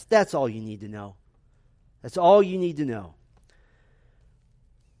possess. That's all you need to know. That's all you need to know.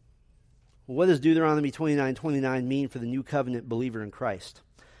 What does Deuteronomy 29:29 mean for the new covenant believer in Christ?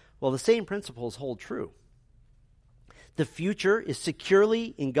 Well, the same principles hold true. The future is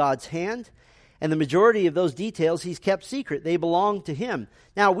securely in God's hand, and the majority of those details He's kept secret. They belong to Him.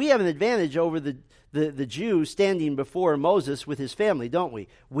 Now, we have an advantage over the Jew standing before Moses with his family, don't we?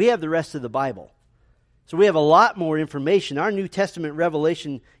 We have the rest of the Bible. So we have a lot more information. Our New Testament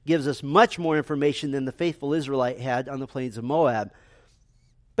revelation gives us much more information than the faithful Israelite had on the plains of Moab.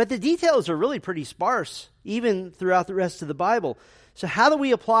 But the details are really pretty sparse, even throughout the rest of the Bible. So how do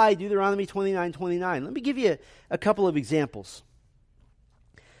we apply Deuteronomy 29:29? Let me give you a couple of examples.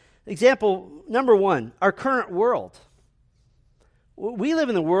 Example number one, our current world. We live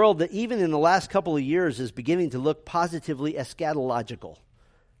in a world that even in the last couple of years is beginning to look positively eschatological.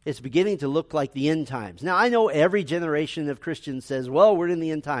 It's beginning to look like the end times. Now, I know every generation of Christians says, well, we're in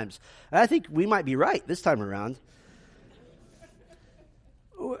the end times. I think we might be right this time around.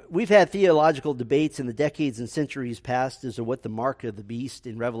 We've had theological debates in the decades and centuries past as to what the mark of the beast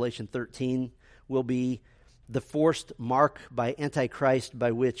in Revelation 13 will be, the forced mark by Antichrist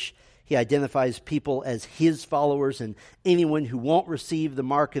by which he identifies people as his followers, and anyone who won't receive the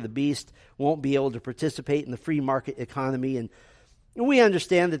mark of the beast won't be able to participate in the free market economy. And we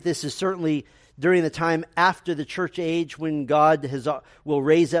understand that this is certainly during the time after the church age when God will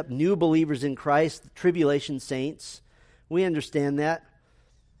raise up new believers in Christ, the tribulation saints. We understand that.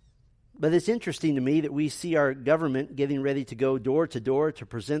 But it's interesting to me that we see our government getting ready to go door to door to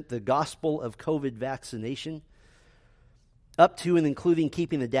present the gospel of COVID vaccination, up to and including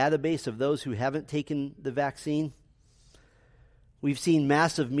keeping the database of those who haven't taken the vaccine. We've seen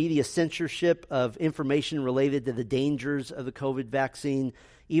massive media censorship of information related to the dangers of the COVID vaccine.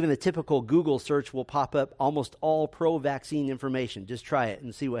 Even a typical Google search will pop up almost all pro-vaccine information. Just try it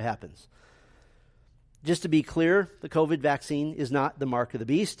and see what happens. Just to be clear, the COVID vaccine is not the mark of the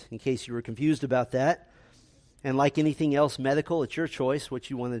beast, in case you were confused about that. And like anything else medical, it's your choice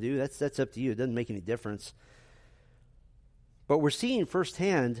what you want to do. That's up to you. It doesn't make any difference. But we're seeing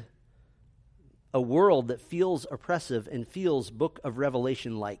firsthand a world that feels oppressive and feels Book of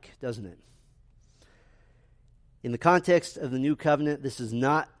Revelation-like, doesn't it? In the context of the New Covenant, this is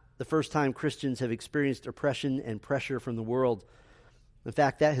not the first time Christians have experienced oppression and pressure from the world. In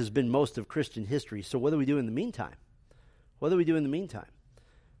fact, that has been most of Christian history. So what do we do in the meantime? What do we do in the meantime?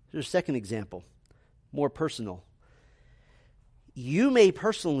 Here's a second example, more personal. You may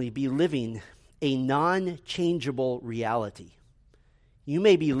personally be living a non-changeable reality. You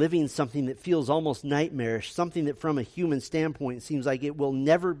may be living something that feels almost nightmarish, something that from a human standpoint seems like it will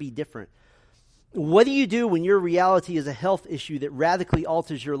never be different. What do you do when your reality is a health issue that radically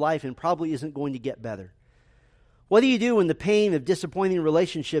alters your life and probably isn't going to get better? What do you do when the pain of disappointing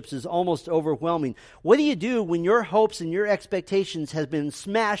relationships is almost overwhelming? What do you do when your hopes and your expectations have been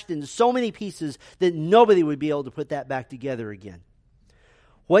smashed into so many pieces that nobody would be able to put that back together again?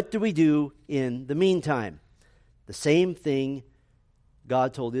 What do we do in the meantime? The same thing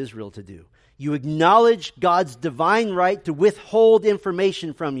God told Israel to do. You acknowledge God's divine right to withhold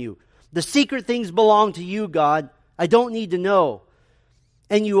information from you. The secret things belong to you, God. I don't need to know.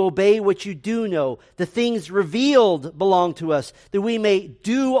 And you obey what you do know. The things revealed belong to us, that we may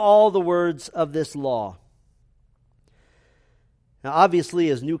do all the words of this law. Now, obviously,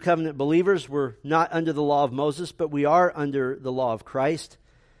 as New Covenant believers, we're not under the law of Moses, but we are under the law of Christ.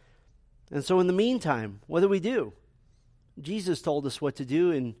 And so in the meantime, what do? Jesus told us what to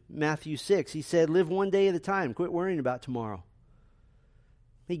do in Matthew 6. He said, live one day at a time. Quit worrying about tomorrow.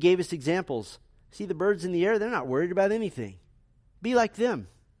 He gave us examples. See the birds in the air? They're not worried about anything. Be like them.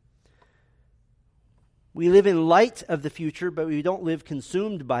 We live in light of the future, but we don't live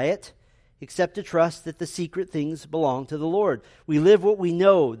consumed by it, except to trust that the secret things belong to the Lord. We live what we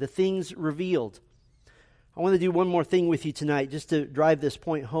know, the things revealed. I want to do one more thing with you tonight, just to drive this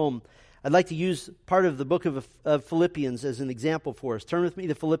point home. I'd like to use part of the book of Philippians as an example for us. Turn with me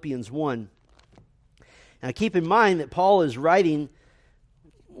to Philippians 1. Now keep in mind that Paul is writing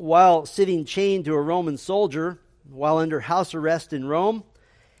while sitting chained to a Roman soldier, while under house arrest in Rome.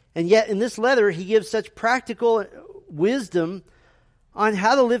 And yet in this letter, he gives such practical wisdom on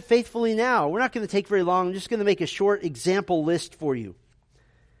how to live faithfully now. We're not going to take very long. I'm just going to make a short example list for you.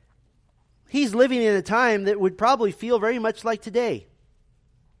 He's living in a time that would probably feel very much like today.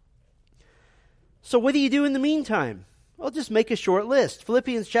 So what do you do in the meantime? Well, just make a short list.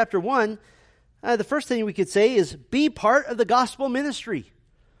 Philippians chapter 1, the first thing we could say is be part of the gospel ministry.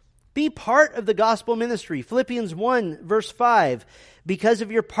 Be part of the gospel ministry. Philippians 1, verse 5, because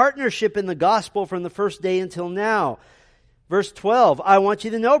of your partnership in the gospel from the first day until now. Verse 12, I want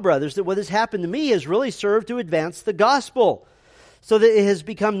you to know, brothers, that what has happened to me has really served to advance the gospel, so that it has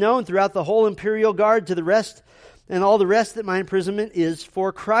become known throughout the whole imperial guard to the rest and all the rest that my imprisonment is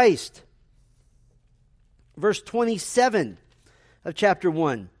for Christ. Verse 27 of chapter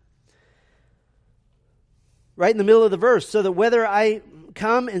 1. Right in the middle of the verse, so that whether I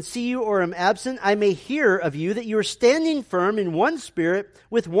come and see you or am absent, I may hear of you that you are standing firm in one spirit,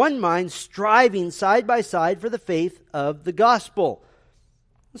 with one mind, striving side by side for the faith of the gospel.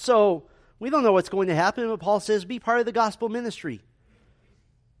 So, we don't know what's going to happen, but Paul says, be part of the gospel ministry.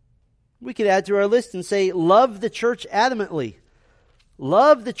 We could add to our list and say, love the church adamantly.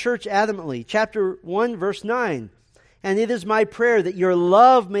 Love the church adamantly. Chapter 1, verse 9. And it is my prayer that your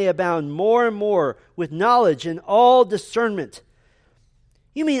love may abound more and more with knowledge and all discernment.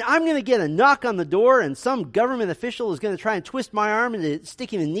 You mean I'm going to get a knock on the door and some government official is going to try and twist my arm into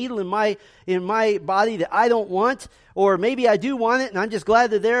sticking a needle in my body that I don't want? Or maybe I do want it and I'm just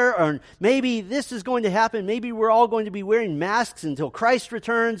glad they're there. Or maybe this is going to happen. Maybe we're all going to be wearing masks until Christ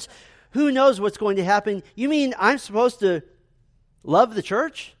returns. Who knows what's going to happen? You mean I'm supposed to love the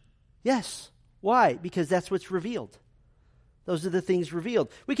church? Yes. Why? Because that's what's revealed. Those are the things revealed.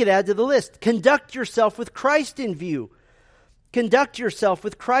 We could add to the list, conduct yourself with Christ in view. Conduct yourself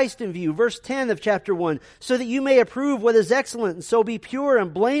with Christ in view. Verse 10 of chapter 1, so that you may approve what is excellent, and so be pure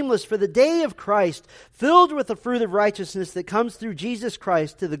and blameless for the day of Christ, filled with the fruit of righteousness that comes through Jesus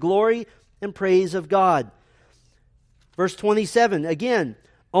Christ to the glory and praise of God. Verse 27, again,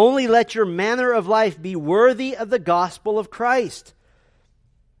 only let your manner of life be worthy of the gospel of Christ.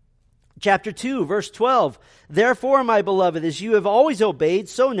 Chapter 2, verse 12, therefore, my beloved, as you have always obeyed,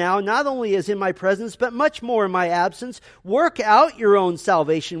 so now, not only as in my presence, but much more in my absence, work out your own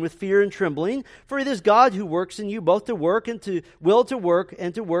salvation with fear and trembling, for it is God who works in you both to work and to will to work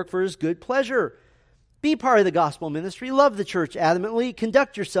and to work for his good pleasure. Be part of the gospel ministry, love the church adamantly,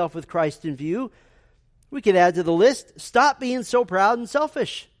 conduct yourself with Christ in view. We could add to the list, stop being so proud and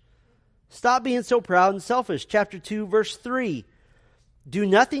selfish. Stop being so proud and selfish. Chapter 2, verse 3. Do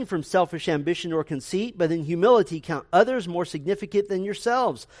nothing from selfish ambition or conceit, but in humility count others more significant than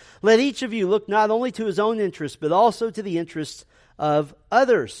yourselves. Let each of you look not only to his own interests, but also to the interests of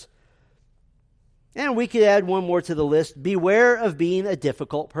others. And we could add one more to the list. Beware of being a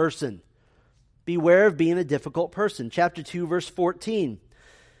difficult person. Beware of being a difficult person. Chapter 2, verse 14.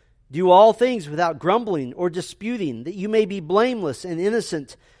 Do all things without grumbling or disputing, that you may be blameless and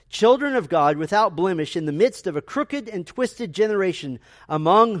innocent, children of God without blemish in the midst of a crooked and twisted generation,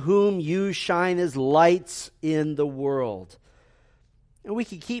 among whom you shine as lights in the world. And we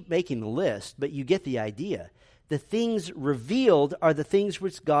could keep making the list, but you get the idea. The things revealed are the things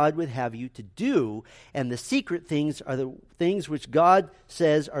which God would have you to do, and the secret things are the things which God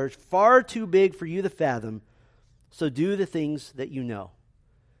says are far too big for you to fathom. So do the things that you know.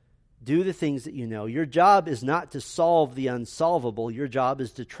 Do the things that you know. Your job is not to solve the unsolvable. Your job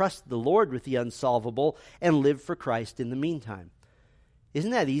is to trust the Lord with the unsolvable and live for Christ in the meantime. Isn't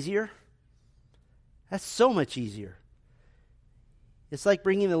that easier? That's so much easier. It's like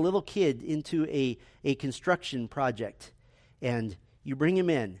bringing a little kid into a construction project, and you bring him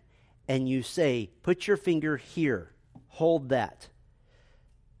in, and you say, put your finger here, hold that.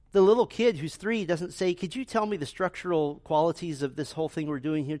 The little kid who's 3 doesn't say, could you tell me the structural qualities of this whole thing we're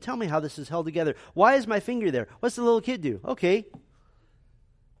doing here? Tell me how this is held together. Why is my finger there? What's the little kid do? Okay.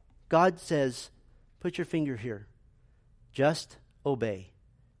 God says, put your finger here. Just obey.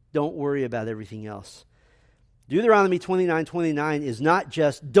 Don't worry about everything else. Deuteronomy 29:29 is not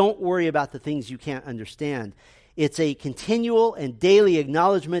just don't worry about the things you can't understand. It's a continual and daily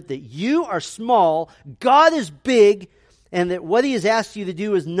acknowledgement that you are small, God is big, and that what he has asked you to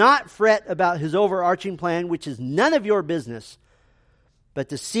do is not fret about his overarching plan, which is none of your business, but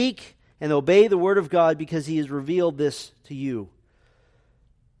to seek and obey the word of God because he has revealed this to you.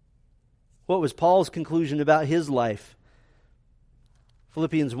 What was Paul's conclusion about his life?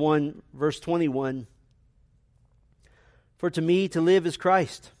 Philippians 1, verse 21. For to me to live is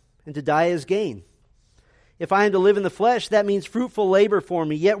Christ, and to die is gain. If I am to live in the flesh, that means fruitful labor for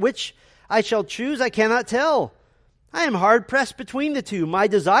me, yet which I shall choose I cannot tell. I am hard pressed between the two. My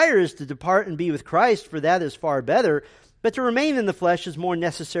desire is to depart and be with Christ, for that is far better. But to remain in the flesh is more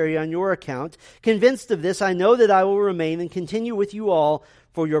necessary on your account. Convinced of this, I know that I will remain and continue with you all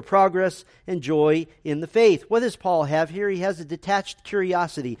for your progress and joy in the faith. What does Paul have here? He has a detached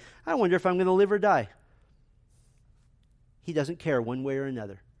curiosity. I wonder if I'm going to live or die. He doesn't care one way or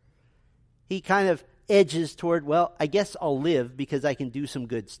another. He kind of edges toward, well, I guess I'll live because I can do some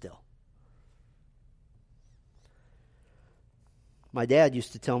good still. My dad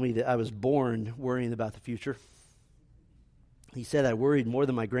used to tell me that I was born worrying about the future. He said I worried more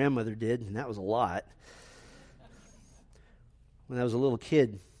than my grandmother did, and that was a lot. When I was a little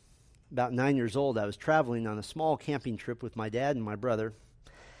kid, about 9 years old, I was traveling on a small camping trip with my dad and my brother.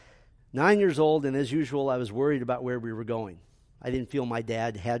 9 years old, and as usual, I was worried about where we were going. I didn't feel my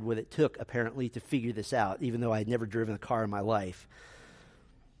dad had what it took, apparently, to figure this out, even though I had never driven a car in my life.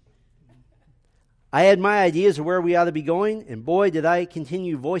 I had my ideas of where we ought to be going, and boy, did I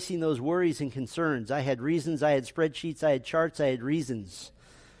continue voicing those worries and concerns. I had reasons, I had spreadsheets, I had charts, I had reasons.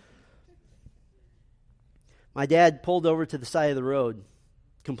 My dad pulled over to the side of the road,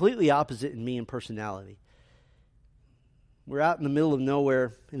 completely opposite in me in personality. We're out in the middle of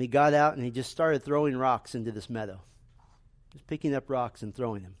nowhere, and he got out and he just started throwing rocks into this meadow. Just picking up rocks and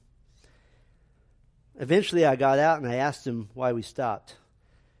throwing them. Eventually I got out and I asked him why we stopped.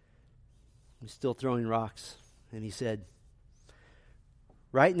 He's still throwing rocks. And he said,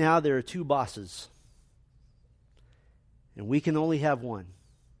 right now there are 2 bosses. And we can only have one.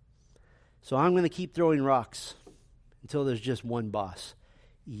 So I'm going to keep throwing rocks until there's just one boss.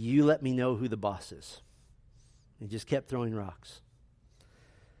 You let me know who the boss is. And he just kept throwing rocks.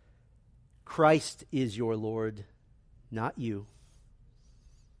 Christ is your Lord, not you.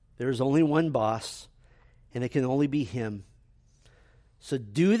 There's only one boss, and it can only be him. So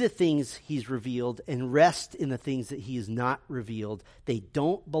do the things he's revealed and rest in the things that he has not revealed. They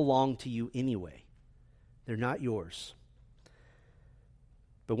don't belong to you anyway. They're not yours.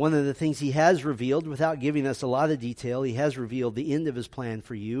 But one of the things he has revealed, without giving us a lot of detail, he has revealed the end of his plan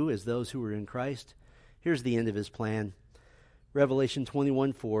for you as those who are in Christ. Here's the end of his plan. Revelation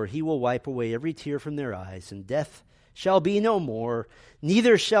 21:4, he will wipe away every tear from their eyes, and death shall be no more.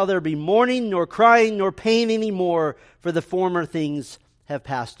 Neither shall there be mourning, nor crying, nor pain any more, for the former things have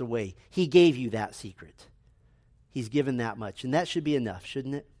passed away. He gave you that secret. He's given that much, and that should be enough,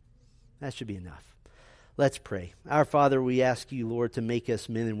 shouldn't it? That should be enough. Let's pray. Our Father, we ask you, Lord, to make us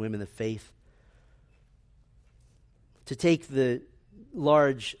men and women of faith, to take the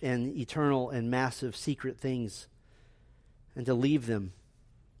large and eternal and massive secret things and to leave them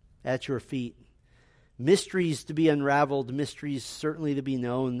at your feet. Mysteries to be unraveled, mysteries certainly to be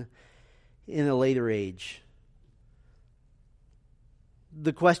known in a later age.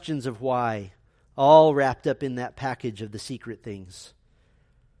 The questions of why, all wrapped up in that package of the secret things.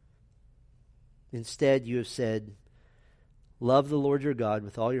 Instead, you have said, love the Lord your God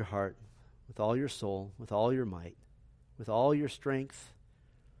with all your heart, with all your soul, with all your might, with all your strength.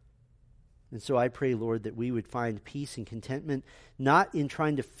 And so I pray, Lord, that we would find peace and contentment, not in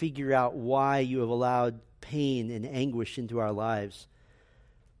trying to figure out why you have allowed pain and anguish into our lives,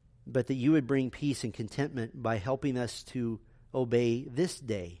 but that you would bring peace and contentment by helping us to obey this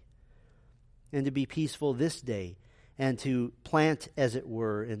day and to be peaceful this day and to plant, as it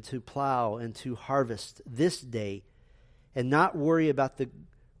were, and to plow and to harvest this day and not worry about the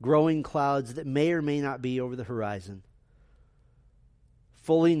growing clouds that may or may not be over the horizon,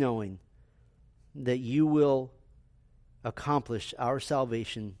 fully knowing that you will accomplish our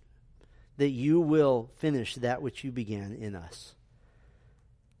salvation, that you will finish that which you began in us.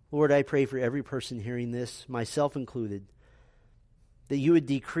 Lord, I pray for every person hearing this, myself included, that you would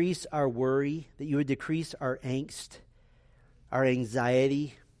decrease our worry, that you would decrease our angst, our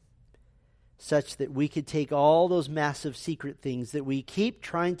anxiety, such that we could take all those massive secret things that we keep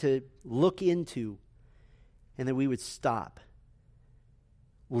trying to look into, and that we would stop,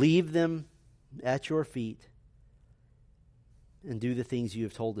 leave them at your feet, and do the things you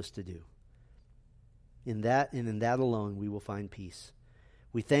have told us to do. In that and in that alone we will find peace.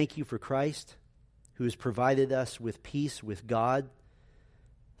 We thank you for Christ, who has provided us with peace with God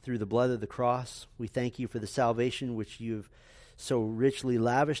through the blood of the cross. We thank you for the salvation which you've so richly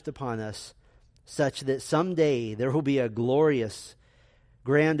lavished upon us, such that someday there will be a glorious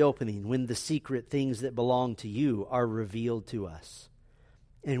grand opening when the secret things that belong to you are revealed to us.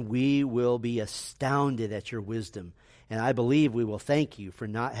 And we will be astounded at your wisdom. And I believe we will thank you for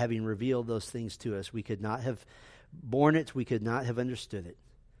not having revealed those things to us. We could not have borne it. We could not have understood it.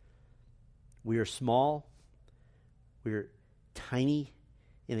 We are small. We are tiny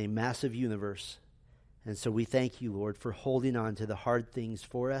in a massive universe. And so we thank you, Lord, for holding on to the hard things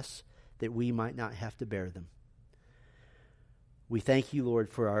for us that we might not have to bear them. We thank you, Lord,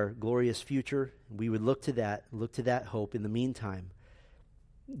 for our glorious future. We would look to that hope. In the meantime,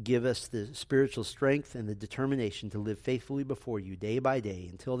 give us the spiritual strength and the determination to live faithfully before you day by day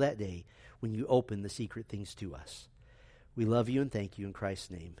until that day when you open the secret things to us. We love you and thank you in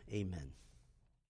Christ's name. Amen.